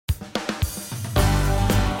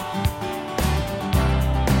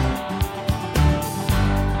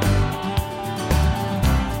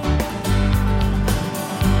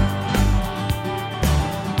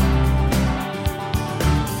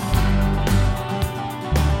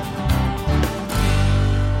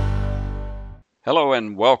Hello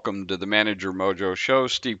and welcome to the Manager Mojo Show.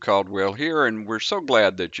 Steve Caldwell here, and we're so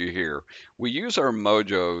glad that you're here. We use our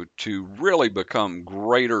mojo to really become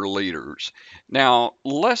greater leaders. Now,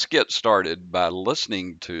 let's get started by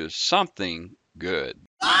listening to something good.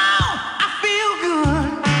 Oh, I feel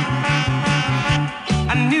good.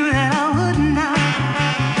 I knew that I would not.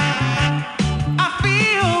 I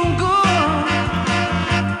feel good.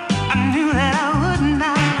 I knew that I would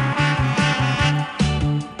not.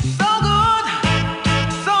 So good,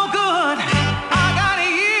 so good. I got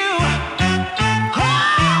you.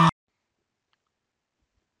 Oh!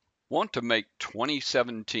 Want to make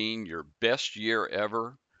 2017 your best year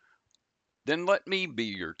ever? Then let me be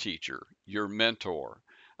your teacher, your mentor.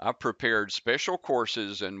 I've prepared special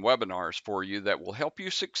courses and webinars for you that will help you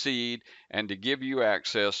succeed and to give you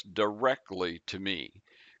access directly to me.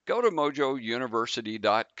 Go to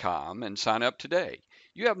mojouniversity.com and sign up today.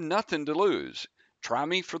 You have nothing to lose. Try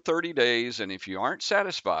me for 30 days, and if you aren't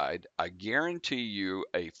satisfied, I guarantee you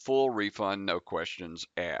a full refund, no questions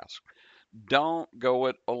asked. Don't go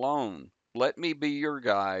it alone. Let me be your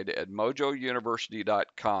guide at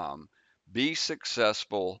mojouniversity.com. Be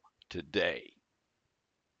successful today.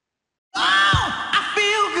 Oh, I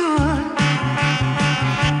feel good.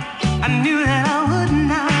 I knew that I would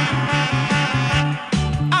not.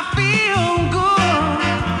 I feel good.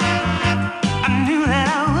 I knew that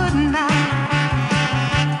I would not.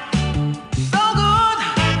 So good,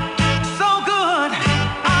 so good.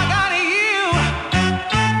 I got you.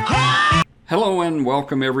 Oh! Hello and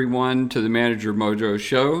welcome everyone to the Manager Mojo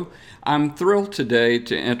Show. I'm thrilled today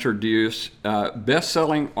to introduce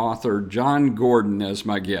best-selling author Jon Gordon as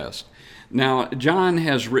my guest. Now, Jon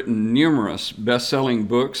has written numerous best-selling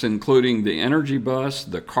books, including The Energy Bus,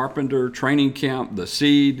 The Carpenter, Training Camp, The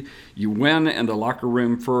Seed, You Win in the Locker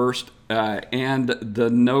Room First, and The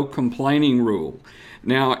No Complaining Rule.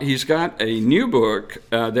 Now, he's got a new book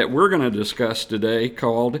that we're going to discuss today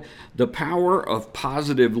called The Power of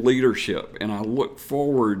Positive Leadership, and I look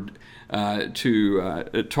forward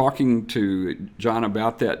to talking to Jon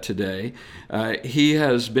about that today. He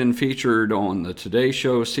has been featured on the Today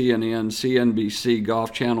Show, CNN, CNBC,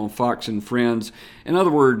 Golf Channel, Fox and Friends. In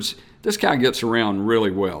other words, this guy gets around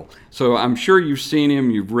really well. So I'm sure you've seen him,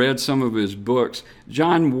 you've read some of his books.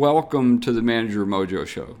 Jon, welcome to the Manager Mojo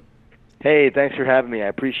Show. Hey, thanks for having me. I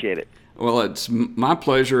appreciate it. Well, it's my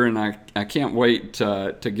pleasure, and I can't wait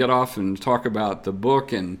to get off and talk about the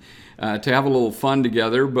book and to have a little fun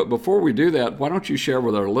together. But before we do that, why don't you share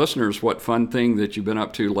with our listeners what fun thing that you've been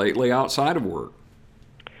up to lately outside of work?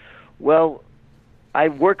 Well, I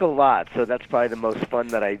work a lot, so that's probably the most fun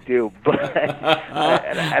that I do. But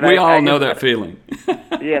We all know that feeling.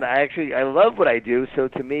 yeah, and I love what I do. So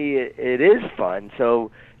to me, it is fun.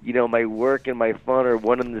 So my work and my fun are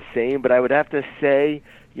one and the same. But I would have to say,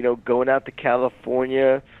 going out to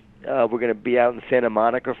California, we're going to be out in Santa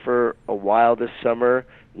Monica for a while this summer.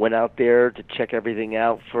 Went out there to check everything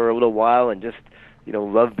out for a little while and just,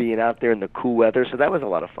 love being out there in the cool weather. So that was a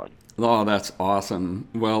lot of fun. Oh, that's awesome.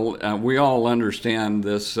 Well, we all understand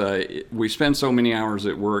this. We spend so many hours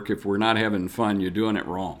at work. If we're not having fun, you're doing it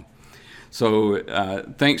wrong. So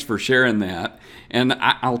thanks for sharing that. And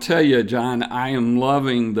I'll tell you, Jon, I am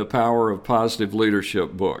loving the Power of Positive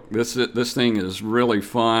Leadership book. This thing is really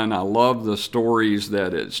fun. I love the stories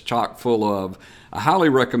that it's chock full of. I highly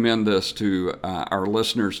recommend this to our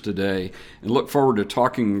listeners today, and look forward to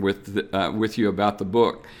talking with you about the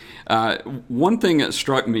book. One thing that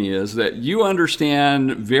struck me is that you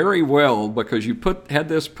understand very well, because you had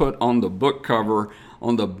this put on the book cover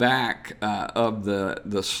on the back of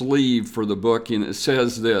the sleeve for the book, and it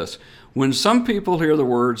says this: when some people hear the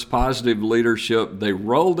words positive leadership, they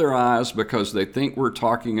roll their eyes because they think we're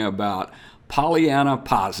talking about Pollyanna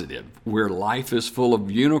positive, where life is full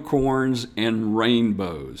of unicorns and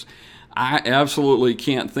rainbows. I absolutely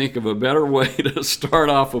can't think of a better way to start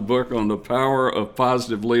off a book on the power of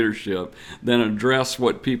positive leadership than address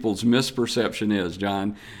what people's misperception is,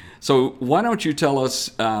 Jon. So why don't you tell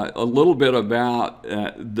us a little bit about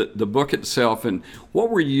the book itself, and what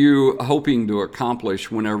were you hoping to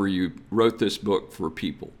accomplish whenever you wrote this book for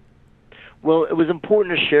people? Well, it was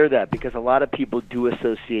important to share that because a lot of people do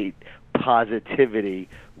associate positivity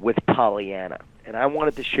with Pollyanna. And I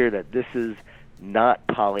wanted to share that this is not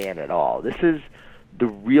Pollyanna at all. This is the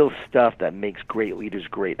real stuff that makes great leaders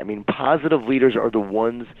great. I mean, positive leaders are the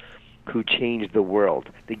ones who change the world.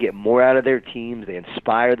 They get more out of their teams, they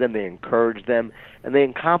inspire them, they encourage them, and they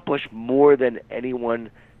accomplish more than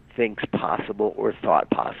anyone thinks possible or thought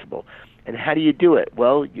possible. And how do you do it?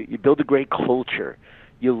 Well, you build a great culture.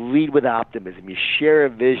 You lead with optimism. You share a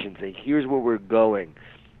vision. Say, here's where we're going.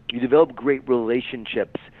 You develop great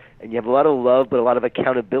relationships and you have a lot of love but a lot of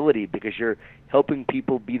accountability because you're helping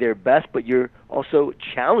people be their best, but you're also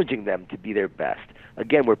challenging them to be their best.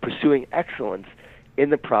 Again, we're pursuing excellence in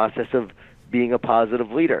the process of being a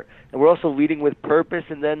positive leader. And we're also leading with purpose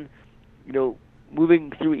and then,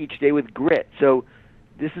 moving through each day with grit. So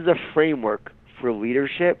this is a framework for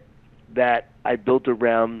leadership that I built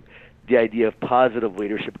around the idea of positive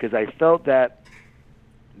leadership because I felt that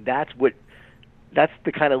that's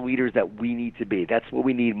the kind of leaders that we need to be. That's what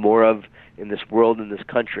we need more of in this world, in this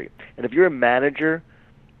country. And if you're a manager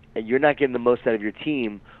and you're not getting the most out of your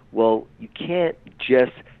team, well, you can't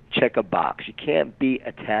just check a box. You can't be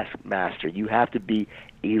a taskmaster. You have to be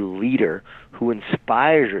a leader who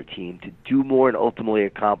inspires your team to do more and ultimately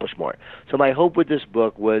accomplish more. So my hope with this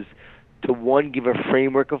book was to, one, give a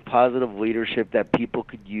framework of positive leadership that people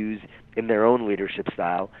could use in their own leadership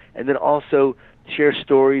style, and then also share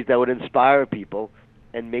stories that would inspire people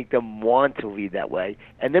and make them want to lead that way,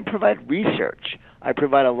 and then provide research. I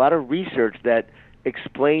provide a lot of research that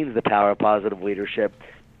explains the power of positive leadership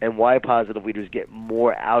and why positive leaders get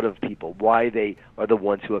more out of people, why they are the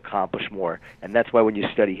ones who accomplish more. And that's why when you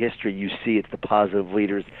study history, you see it's the positive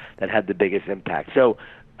leaders that had the biggest impact. So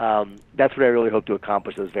that's what I really hope to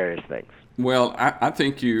accomplish, those various things. Well, I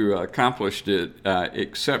think you accomplished it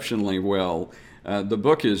exceptionally well. The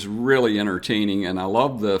book is really entertaining, and I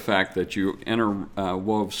love the fact that you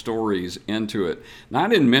interwove stories into it. Now, I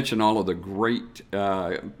didn't mention all of the great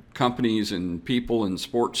companies and people and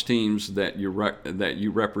sports teams that you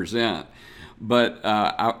represent, but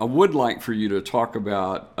I would like for you to talk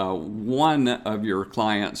about one of your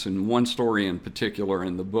clients and one story in particular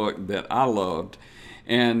in the book that I loved.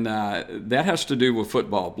 And that has to do with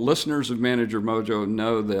football. Listeners of Manager Mojo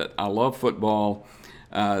know that I love football,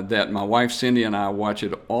 that my wife Cindy and I watch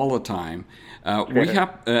it all the time.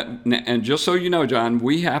 And just so you know, John,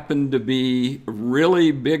 we happen to be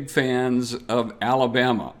really big fans of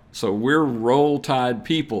Alabama. So we're Roll Tide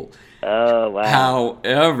people. Oh, wow.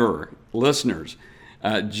 However, listeners,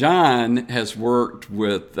 John has worked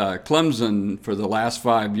with Clemson for the last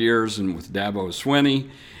 5 years and with Dabo Swinney.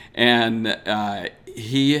 And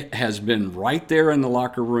he has been right there in the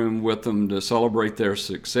locker room with them to celebrate their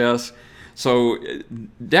success. So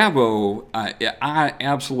Dabo, I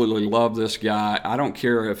absolutely love this guy. I don't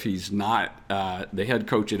care if he's not the head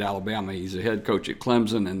coach at Alabama. He's the head coach at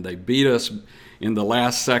Clemson, and they beat us in the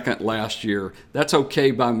last second last year. That's okay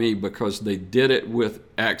by me because they did it with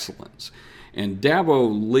excellence. And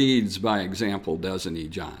Dabo leads by example, doesn't he,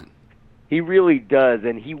 John? He really does,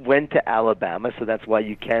 and he went to Alabama, so that's why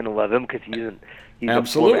you can love him because he's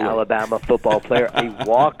Absolutely. a former Alabama football player, a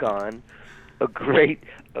walk-on, a great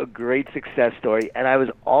success story. And I was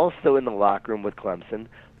also in the locker room with Clemson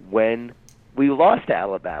when we lost to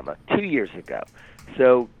Alabama 2 years ago.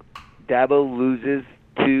 So Dabo loses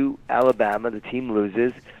to Alabama, the team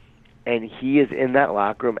loses, and he is in that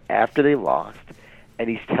locker room after they lost, and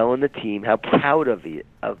he's telling the team how proud of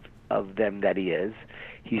them that he is.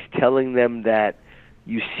 He's telling them that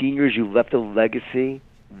you seniors, you left a legacy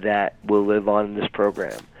that will live on in this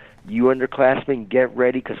program. You underclassmen, get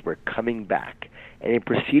ready because we're coming back. And he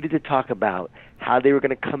proceeded to talk about how they were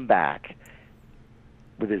going to come back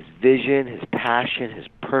with his vision, his passion, his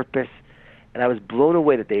purpose. And I was blown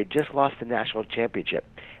away that they had just lost the national championship.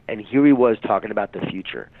 And here he was talking about the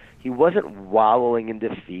future. He wasn't wallowing in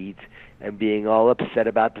defeat and being all upset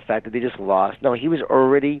about the fact that they just lost. No, he was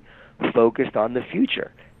already focused on the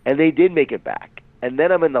future. And they did make it back. And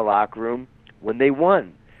then I'm in the locker room when they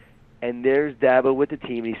won. And there's Dabo with the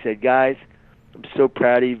team. He said, guys, I'm so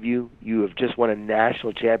proud of you. You have just won a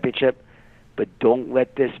national championship, but don't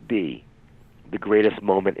let this be the greatest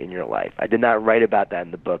moment in your life. I did not write about that in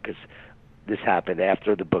the book because this happened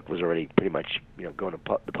after the book was already pretty much going to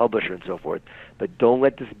the publisher and so forth. But don't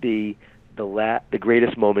let this be the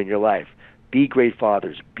greatest moment in your life. Be great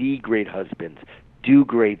fathers. Be great husbands. Do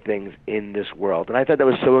great things in this world. And I thought that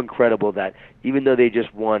was so incredible that even though they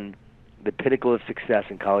just won the pinnacle of success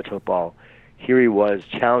in college football, here he was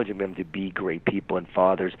challenging them to be great people and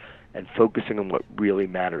fathers and focusing on what really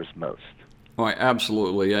matters most. Oh,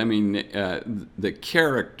 absolutely. I mean, the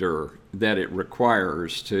character that it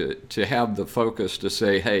requires to have the focus to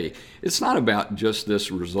say, hey, it's not about just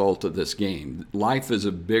this result of this game. Life is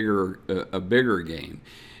a bigger game.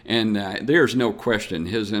 And there's no question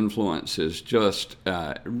his influence is just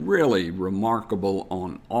really remarkable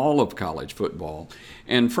on all of college football.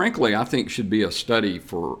 And frankly, I think should be a study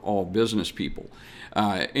for all business people.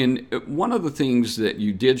 And one of the things that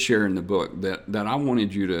you did share in the book that I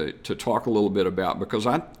wanted you to talk a little bit about, because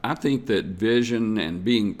I think that vision and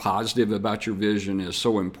being positive about your vision is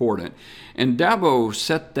so important. And Dabo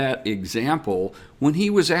set that example when he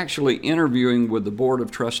was actually interviewing with the Board of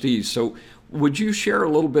Trustees. So would you share a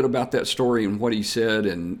little bit about that story and what he said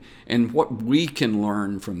and what we can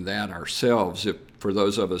learn from that ourselves for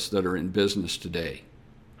those of us that are in business today?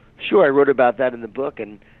 Sure, I wrote about that in the book,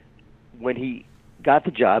 and when he got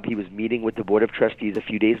the job, he was meeting with the Board of Trustees a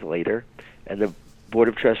few days later, and the Board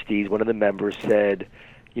of Trustees, one of the members said,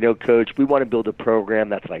 Coach, we want to build a program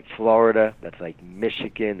that's like Florida, that's like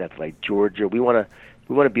Michigan, that's like Georgia. We want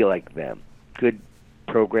to be like them. Good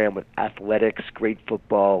program with athletics, great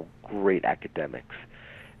football, great academics.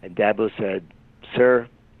 And Dabo said, sir,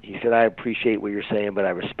 he said, I appreciate what you're saying, but I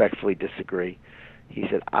respectfully disagree. He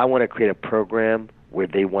said, I want to create a program where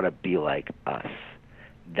they want to be like us.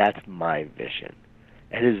 That's my vision.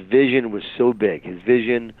 And his vision was so big. His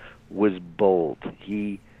vision was bold.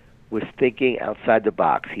 He was thinking outside the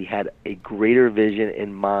box. He had a greater vision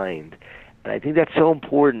in mind. And I think that's so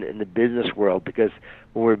important in the business world, because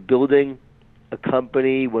when we're building a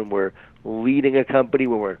company, when we're leading a company,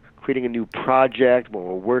 when we're creating a new project, when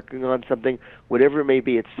we're working on something, whatever it may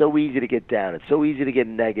be, it's so easy to get down. It's so easy to get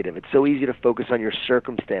negative. It's so easy to focus on your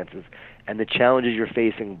circumstances and the challenges you're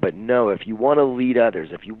facing. But no, if you want to lead others,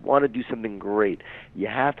 if you want to do something great, you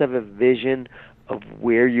have to have a vision of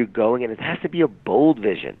where you're going, and it has to be a bold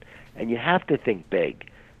vision, and you have to think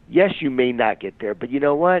big. Yes, you may not get there, but you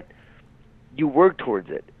know what? You work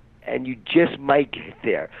towards it, and you just might get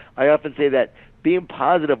there. I often say that being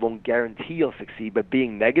positive won't guarantee you'll succeed, but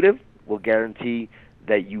being negative will guarantee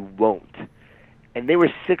that you won't. And they were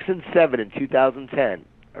 6-7 in 2010,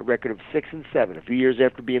 a record of 6-7, a few years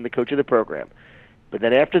after being the coach of the program. But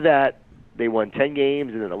then after that, they won 10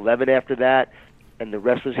 games, and then 11 after that, and the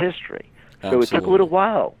rest was history. So Absolutely. it took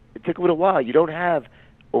a little while. You don't have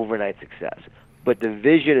overnight success, but the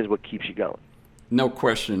vision is what keeps you going. No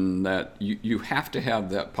question that you have to have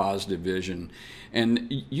that positive vision.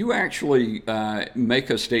 And you actually make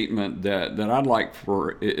a statement that I'd like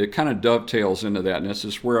for, it kind of dovetails into that, and this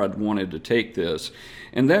is where I'd wanted to take this.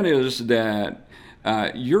 And that is that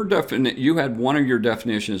you had one of your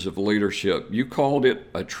definitions of leadership. You called it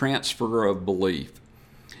a transfer of belief.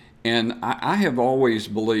 And I have always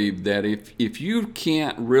believed that if you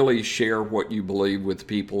can't really share what you believe with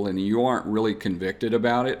people and you aren't really convicted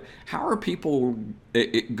about it, how are people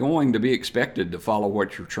going to be expected to follow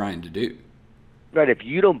what you're trying to do? Right. If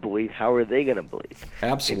you don't believe, how are they going to believe?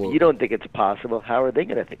 Absolutely. If you don't think it's possible, how are they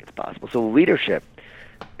going to think it's possible? So leadership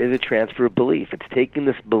is a transfer of belief. It's taking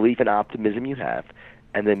this belief and optimism you have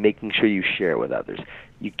and then making sure you share it with others.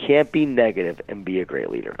 You can't be negative and be a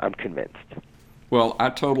great leader. I'm convinced. Well, I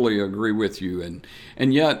totally agree with you.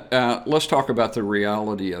 And yet, let's talk about the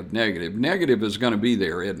reality of negative. Negative is going to be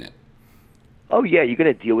there, isn't it? Oh, yeah, you're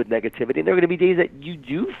going to deal with negativity, and there are going to be days that you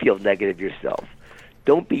do feel negative yourself.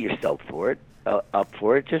 Don't beat yourself up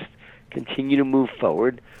for it. Just continue to move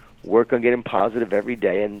forward, work on getting positive every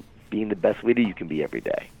day, and being the best leader you can be every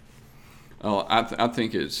day. Oh, I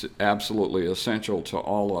think it's absolutely essential to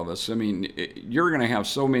all of us. I mean, you're going to have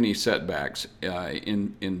so many setbacks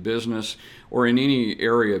in business or in any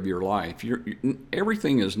area of your life.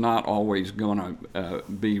 Everything is not always going to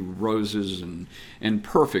be roses and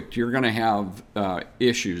perfect. You're going to have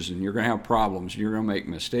issues, and you're going to have problems. You're going to make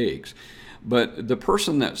mistakes. But the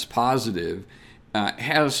person that's positive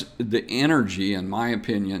has the energy, in my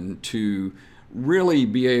opinion, to really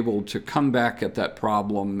be able to come back at that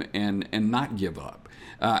problem and not give up.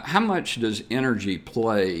 How much does energy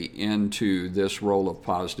play into this role of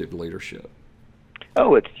positive leadership?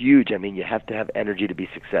 Oh, it's huge. I mean, you have to have energy to be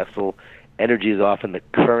successful. Energy is often the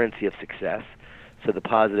currency of success. So the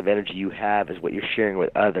positive energy you have is what you're sharing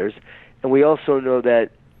with others. And we also know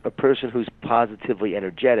that a person who's positively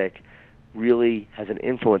energetic really has an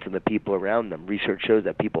influence on the people around them. Research shows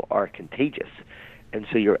that people are contagious. And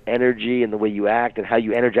so your energy and the way you act and how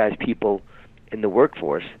you energize people in the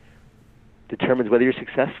workforce determines whether you're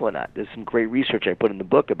successful or not. There's some great research I put in the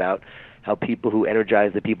book about how people who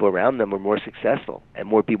energize the people around them are more successful, and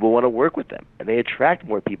more people want to work with them, and they attract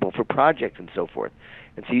more people for projects and so forth.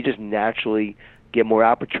 And so you just naturally get more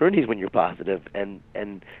opportunities when you're positive and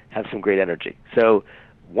have some great energy. So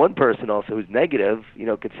one person also who's negative,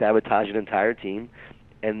 could sabotage an entire team.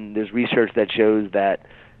 And there's research that shows that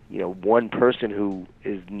one person who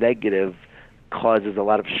is negative causes a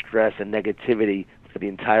lot of stress and negativity for the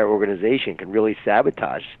entire organization can really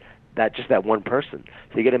sabotage that one person.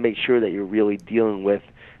 So you got to make sure that you're really dealing with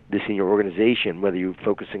this in your organization, whether you're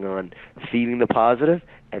focusing on feeding the positive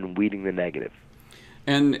and weeding the negative.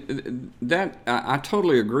 And that I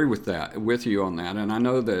totally agree with you on that. And I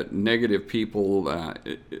know that negative people,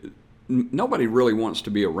 nobody really wants to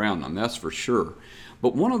be around them. That's for sure.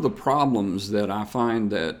 But one of the problems that I find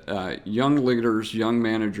that young leaders, young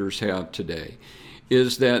managers have today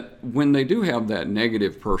is that when they do have that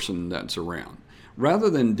negative person that's around, rather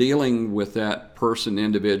than dealing with that person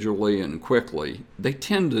individually and quickly, they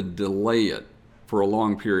tend to delay it for a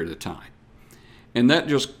long period of time. And that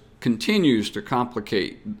just continues to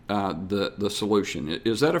complicate the solution.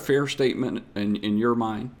 Is that a fair statement in your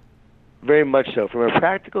mind? Very much so. From a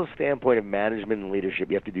practical standpoint of management and leadership,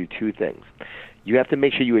 you have to do two things. You have to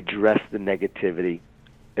make sure you address the negativity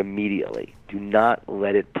immediately. Do not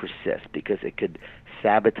let it persist because it could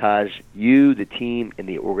sabotage you, the team, and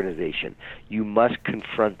the organization. You must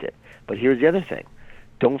confront it. But here's the other thing.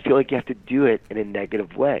 Don't feel like you have to do it in a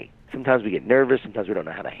negative way. Sometimes we get nervous. Sometimes we don't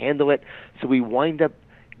know how to handle it. So we wind up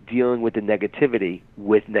dealing with the negativity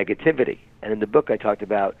with negativity. And in the book I talked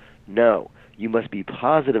about, no, you must be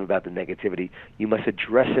positive about the negativity. You must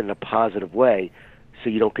address it in a positive way so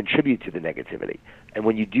you don't contribute to the negativity. And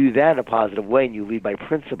when you do that in a positive way and you lead by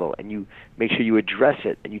principle and you make sure you address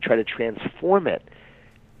it and you try to transform it,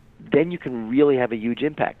 then you can really have a huge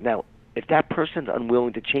impact. Now, if that person's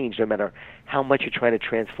unwilling to change, no matter how much you're trying to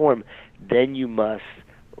transform, then you must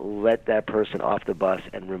let that person off the bus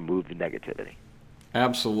and remove the negativity.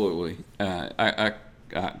 Absolutely. I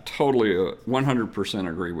totally 100%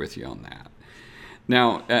 agree with you on that.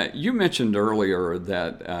 Now, you mentioned earlier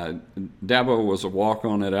that Dabo was a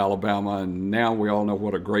walk-on at Alabama, and now we all know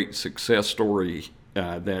what a great success story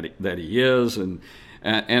that he is, and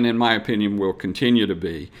in my opinion will continue to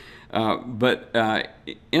be. But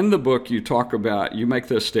in the book you make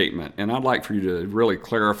this statement, and I'd like for you to really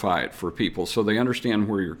clarify it for people so they understand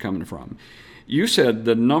where you're coming from. You said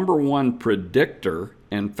the number one predictor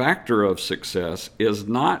and factor of success is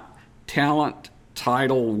not talent,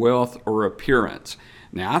 title, wealth, or appearance.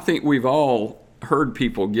 Now, I think we've all heard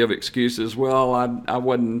people give excuses. Well, I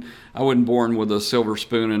wasn't born with a silver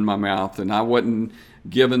spoon in my mouth, and I wasn't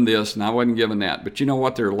given this, and I wasn't given that. But you know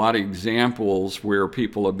what? There are a lot of examples where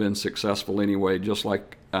people have been successful anyway, just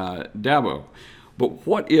like Dabo. But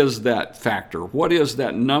what is that factor? What is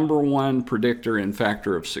that number one predictor and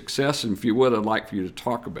factor of success? And if you would, I'd like for you to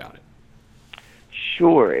talk about it.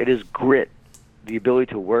 Sure. It is grit, the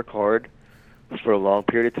ability to work hard for a long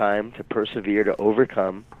period of time, to persevere, to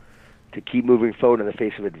overcome, to keep moving forward in the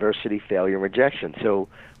face of adversity, failure, and rejection. So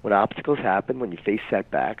when obstacles happen, when you face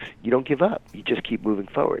setbacks, you don't give up. You just keep moving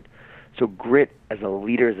forward. So grit as a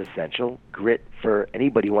leader is essential. Grit for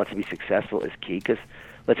anybody who wants to be successful is key because,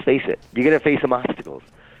 let's face it, you're going to face some obstacles.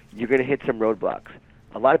 You're going to hit some roadblocks.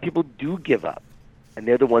 A lot of people do give up, and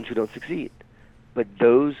they're the ones who don't succeed. But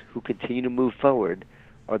those who continue to move forward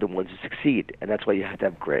are the ones who succeed, and that's why you have to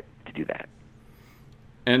have grit to do that.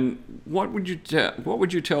 And what would you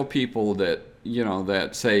tell people that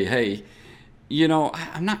that say, hey,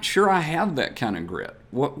 I'm not sure I have that kind of grit?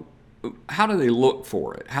 How do they look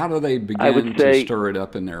for it? How do they begin to stir it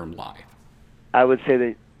up in their life? I would say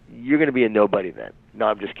that you're going to be a nobody then. No,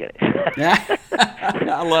 I'm just kidding.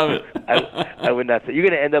 I love it. I would not say. You're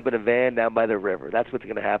going to end up in a van down by the river. That's what's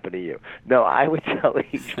going to happen to you. No, I would tell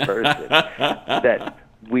each person that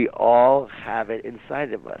we all have it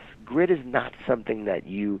inside of us. Grit is not something that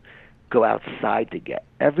you go outside to get.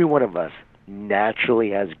 Every one of us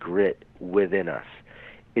naturally has grit within us.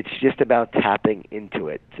 It's just about tapping into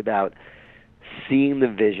it. It's about seeing the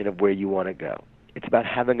vision of where you want to go. It's about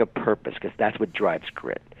having a purpose because that's what drives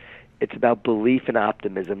grit. It's about belief and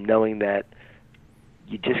optimism, knowing that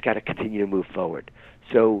you just got to continue to move forward.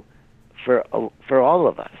 So for all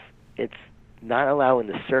of us, it's not allowing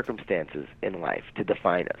the circumstances in life to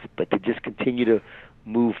define us, but to just continue to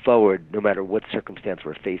move forward no matter what circumstance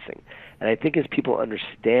we're facing. And I think as people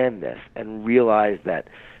understand this and realize that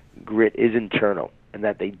grit is internal and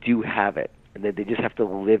that they do have it and that they just have to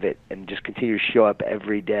live it and just continue to show up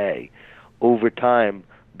every day, over time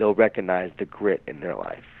they'll recognize the grit in their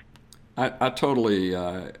life. I totally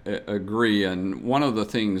agree. And one of the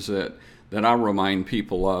things that I remind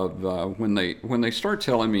people of when they start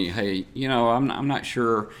telling me, hey, I'm not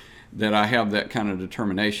sure that I have that kind of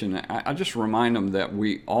determination, I just remind them that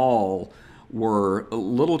we all were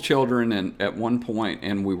little children at one point,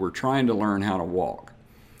 and we were trying to learn how to walk.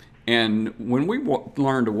 And when we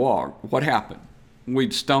learned to walk, what happened?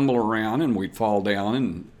 We'd stumble around and we'd fall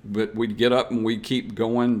down, but we'd get up and we'd keep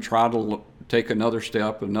going, try to take another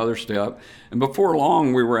step, and before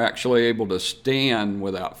long we were actually able to stand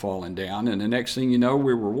without falling down, and the next thing you know,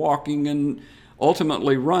 we were walking and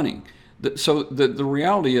ultimately running. So the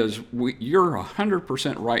reality is, you're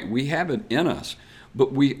 100% right. We have it in us,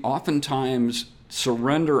 but we oftentimes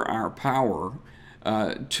surrender our power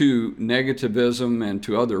to negativism and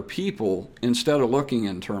to other people instead of looking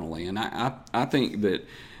internally. And I think that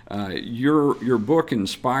your book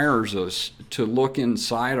inspires us to look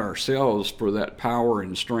inside ourselves for that power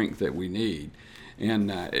and strength that we need.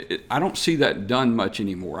 And I don't see that done much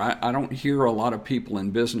anymore. I don't hear a lot of people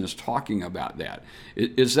in business talking about that.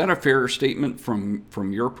 Is that a fair statement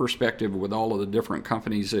from your perspective with all of the different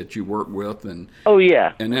companies that you work with and Oh,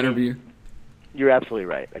 yeah. and interview? You're absolutely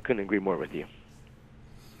right. I couldn't agree more with you.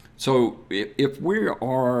 So if we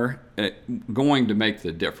are going to make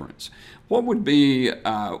the difference, what would be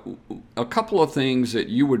a couple of things that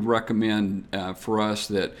you would recommend for us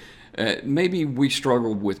that maybe we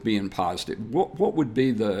struggled with being positive? What would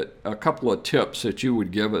be a couple of tips that you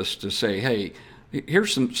would give us to say, hey,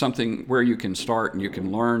 here's something where you can start and you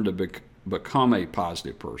can learn to become a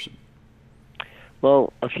positive person?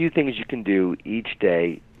 Well, a few things you can do each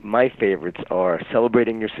day. My favorites are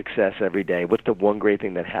celebrating your success every day. What's the one great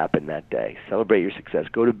thing that happened that day? Celebrate your success.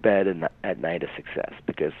 Go to bed at night of success,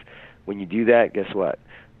 because when you do that, guess what?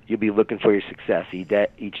 You'll be looking for your success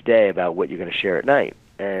each day about what you're going to share at night.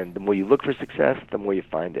 And the more you look for success, the more you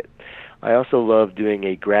find it. I also love doing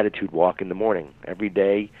a gratitude walk in the morning. Every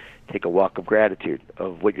day, take a walk of gratitude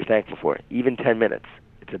of what you're thankful for, even 10 minutes.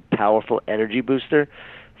 It's a powerful energy booster.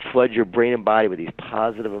 Flood your brain and body with these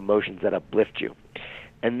positive emotions that uplift you.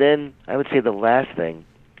 And then I would say the last thing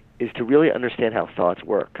is to really understand how thoughts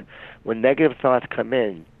work. When negative thoughts come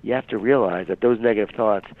in, you have to realize that those negative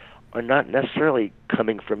thoughts are not necessarily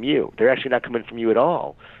coming from you. They're actually not coming from you at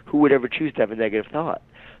all. Who would ever choose to have a negative thought?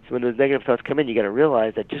 So when those negative thoughts come in, you got to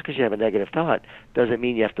realize that just because you have a negative thought doesn't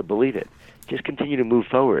mean you have to believe it. Just continue to move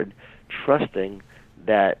forward, trusting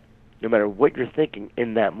that no matter what you're thinking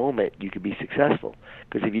in that moment, you could be successful.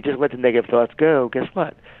 Because if you just let the negative thoughts go, guess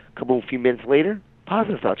what? A few minutes later,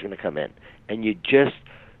 positive thoughts are going to come in, and you just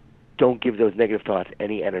don't give those negative thoughts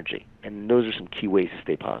any energy. And those are some key ways to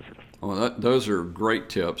stay positive. Well, those are great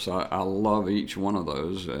tips. I love each one of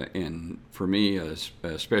those, and for me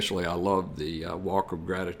especially, I love the walk of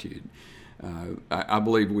gratitude. I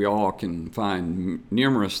believe we all can find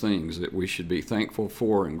numerous things that we should be thankful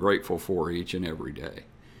for and grateful for each and every day.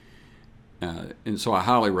 And so I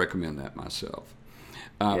highly recommend that myself.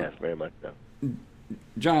 Yes, very much so.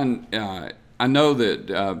 John, I know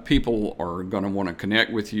that people are going to want to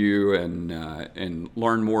connect with you and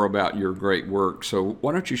learn more about your great work. So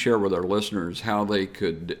why don't you share with our listeners how they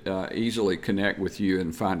could easily connect with you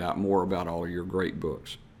and find out more about all your great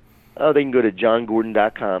books? Oh, they can go to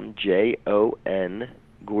johngordon.com, Jon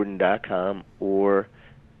Gordon.com, or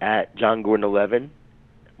at Jon Gordon 11,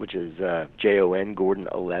 which is Jon Gordon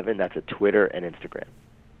 11. That's at Twitter and Instagram.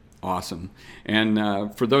 Awesome.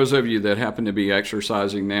 And for those of you that happen to be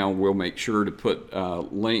exercising now, we'll make sure to put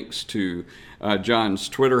links to John's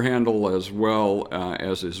Twitter handle as well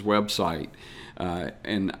as his website.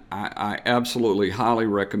 And I absolutely highly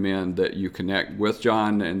recommend that you connect with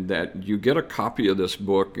John and that you get a copy of this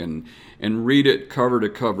book and read it cover to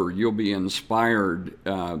cover. You'll be inspired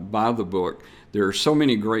by the book. There are so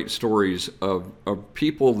many great stories of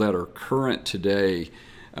people that are current today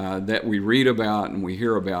that we read about and we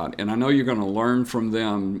hear about, and I know you're going to learn from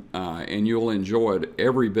them and you'll enjoy it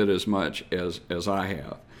every bit as much as I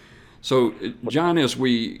have. So, John, as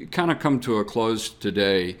we kind of come to a close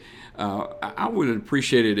today, I would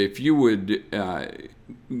appreciate it if you would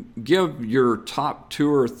give your top 2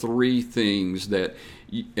 or 3 things that,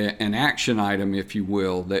 an action item, if you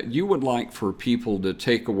will, that you would like for people to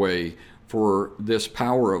take away for this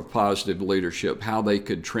power of positive leadership, how they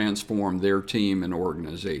could transform their team and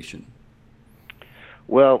organization?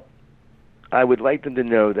 Well, I would like them to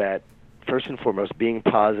know that, first and foremost, being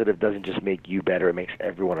positive doesn't just make you better, it makes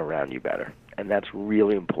everyone around you better. And that's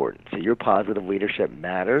really important. So your positive leadership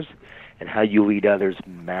matters, and how you lead others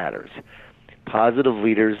matters. Positive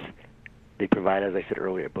leaders, they provide, as I said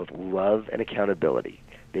earlier, both love and accountability.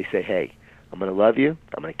 They say, hey, I'm going to love you,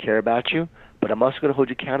 I'm going to care about you, but I'm also going to hold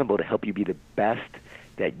you accountable to help you be the best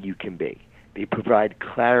that you can be. They provide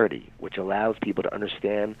clarity, which allows people to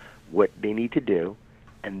understand what they need to do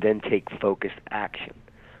and then take focused action.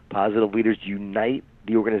 Positive leaders unite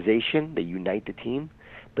the organization, they unite the team,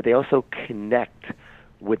 but they also connect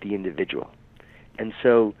with the individual. And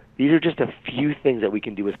so these are just a few things that we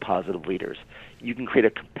can do as positive leaders. You can create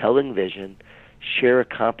a compelling vision, share a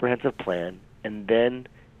comprehensive plan, and then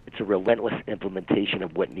It's a relentless implementation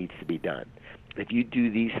of what needs to be done. If you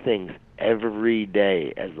do these things every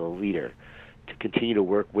day as a leader to continue to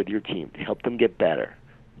work with your team to help them get better,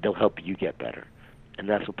 they'll help you get better. And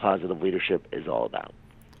that's what positive leadership is all about.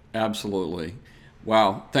 Absolutely.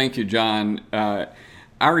 Wow. Thank you, John.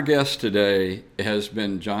 Our guest today has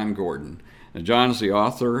been Jon Gordon. Now, John is the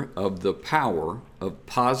author of The Power of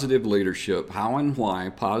Positive Leadership: How and Why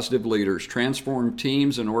Positive Leaders Transform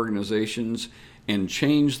Teams and Organizations and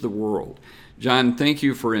Change the World. John, thank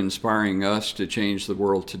you for inspiring us to change the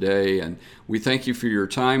world today, and we thank you for your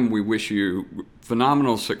time. We wish you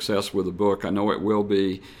phenomenal success with the book. I know it will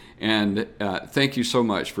be. And thank you so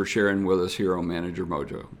much for sharing with us here on Manager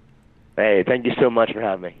Mojo. Hey, thank you so much for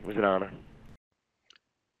having me. It was an honor.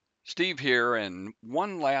 Steve here, and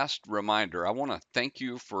one last reminder. I want to thank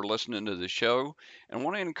you for listening to the show and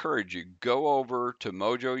want to encourage you, go over to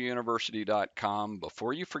mojouniversity.com.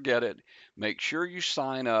 Before you forget it, make sure you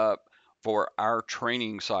sign up for our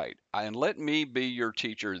training site and let me be your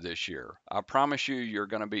teacher this year. I promise you, you're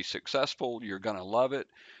going to be successful. You're going to love it.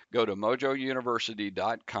 Go to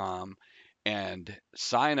mojouniversity.com and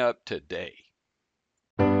sign up today.